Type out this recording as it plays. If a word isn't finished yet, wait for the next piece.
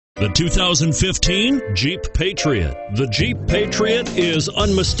The 2015 Jeep Patriot. The Jeep Patriot is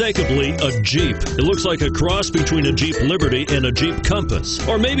unmistakably a Jeep. It looks like a cross between a Jeep Liberty and a Jeep Compass,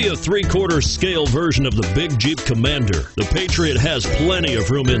 or maybe a 3/4 scale version of the big Jeep Commander. The Patriot has plenty of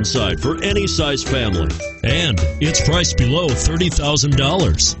room inside for any size family, and it's priced below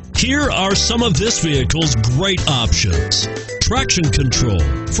 $30,000. Here are some of this vehicle's great options: traction control,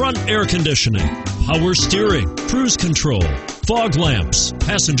 front air conditioning, power steering, cruise control, fog lamps,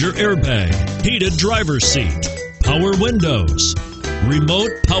 passenger airbag, heated driver's seat, power windows,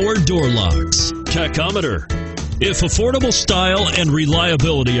 remote power door locks, tachometer. If affordable style and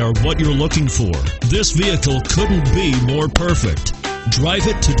reliability are what you're looking for, this vehicle couldn't be more perfect. Drive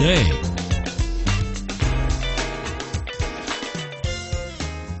it today.